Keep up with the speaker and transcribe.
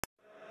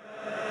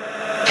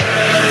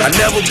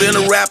never been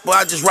a rapper,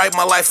 I just write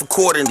my life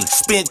accordingly.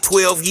 Spent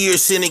 12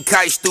 years sending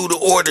kites through the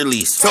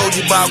orderlies. Told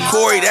you about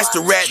Corey, that's the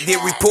rat that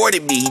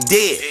reported me. He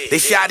dead. They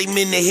shot him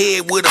in the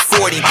head with a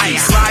 40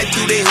 piece. Slide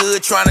through their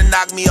hood trying to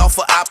knock me off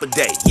of Oppa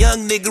Day.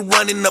 Young nigga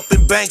running up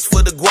in banks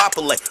for the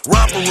Guapole.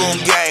 Romper room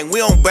gang, we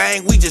don't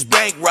bang, we just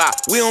bank rock.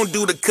 We don't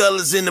do the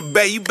colors in the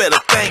bay, you better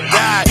thank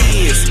God.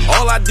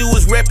 All I do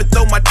is rap and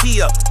throw my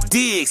tea up.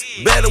 Diggs,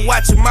 better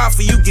watch your mouth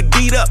or you get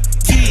beat up.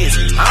 Kids,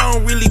 I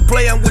don't really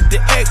play, I'm with the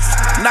X.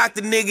 Knocked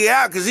the nigga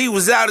out cause he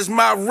was out his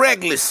mouth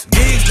reckless.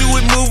 Diggs do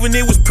it moving,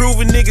 it was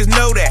proven, niggas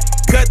know that.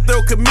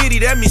 Cutthroat committee,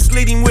 that means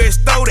slit him where it's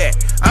throwed at.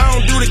 I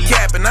don't do the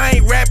capping, I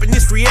ain't rapping,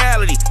 this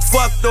reality.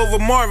 Fucked over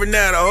Marvin,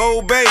 now the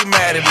whole bay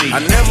mad at me.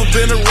 I never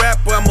been a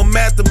rapper, I'm a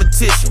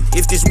mathematician.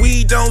 If this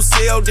weed don't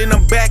sell, then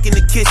I'm back in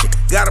the kitchen.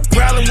 Got a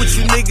problem with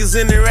you niggas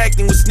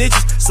interacting with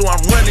snitches, so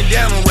I'm running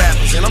down on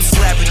rappers and I'm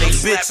slapping they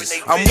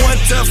bitches. I'm one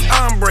tough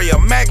hombre,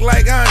 I'm act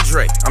like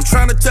Andre. I'm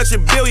trying to touch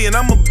 $1 billion,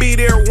 I'ma be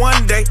there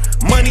one day.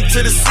 Money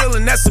to the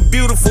ceiling, that's a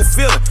beautiful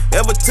feeling.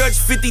 Ever touch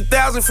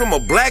 50,000 from a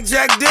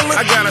blackjack dealer?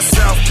 I got a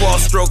southpaw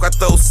stroke, I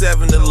throw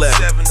 7-11.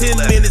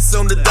 10 minutes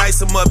on the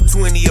dice, I'm up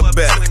 20 or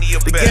better.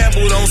 The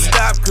gamble don't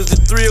stop cause the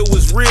thrill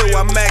was real.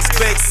 I max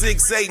back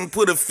 6'8" and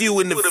put a few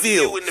in the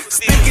field.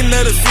 Speaking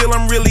of the field,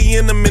 I'm really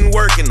in them and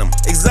working them.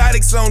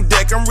 Exotics on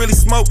deck, I'm really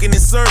smoking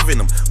and serving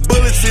them.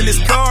 Bullets in his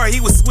car, he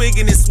was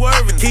swigging and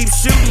swerving. Keep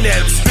shooting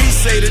at him, streets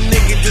say the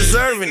nigga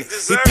deserving it.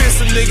 He pissed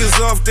some niggas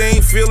off, they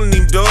ain't feeling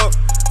him, dog.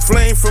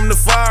 Flame from the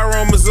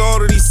firearm is all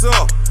that he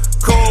saw.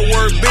 Cold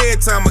word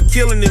bedtime, a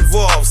killing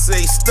involved.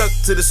 Say stuck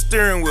to the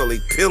steering wheel, he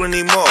peeling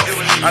him off.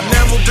 I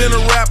never been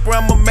a rapper,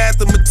 I'm a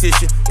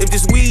mathematician. If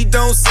this weed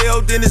don't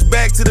sell, then it's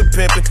back to the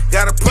pimping.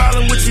 Got a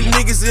problem with you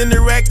niggas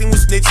interacting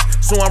with snitches,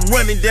 so I'm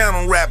running down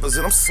on rappers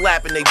and I'm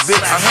slapping they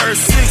bitches. I heard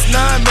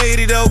 6ix9ine made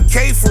it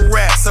okay for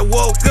raps. I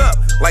woke up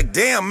like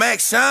damn,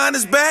 Max Shine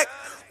is back.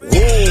 Whoa,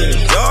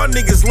 y'all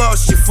niggas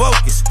lost your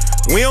focus.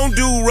 We don't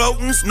do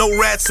rodents, no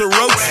rats or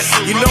roaches.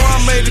 You know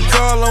I made the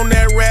call on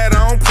that rat,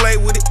 I don't play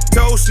with it.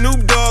 Told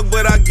Snoop Dogg,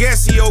 but I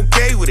guess he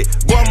okay with it.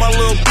 Bought my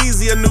little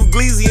Beezy a new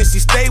Gleezy and she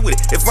stay with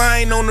it. If I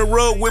ain't on the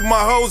road with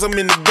my hoes, I'm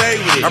in the bay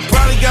with it. I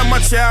probably got my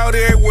child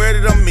everywhere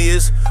that I'm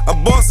is. A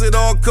boss at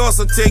all costs,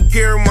 I take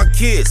care of my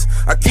kids.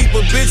 I keep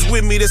a bitch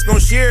with me that's gon'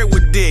 share it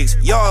with Diggs.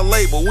 Y'all a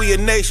label, we a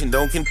nation,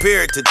 don't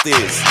compare it to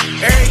this.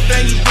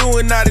 Everything you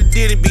doing, I done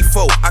did it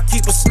before. I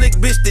keep a slick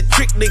bitch that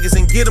trick niggas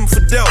and get them for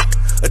dope.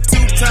 A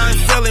 2-time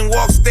felon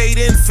walk state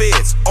in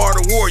feds. Art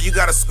of war, you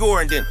gotta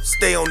score and then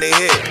stay on their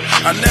head.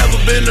 I never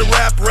been a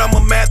rapper, I'm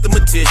a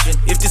mathematician.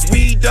 If this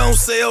weed don't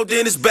sell,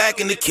 then it's back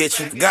in the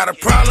kitchen. Got a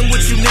problem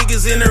with you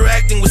niggas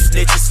interacting with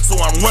snitches, so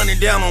I'm running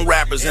down on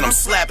rappers and I'm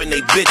slapping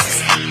they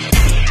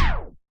bitches.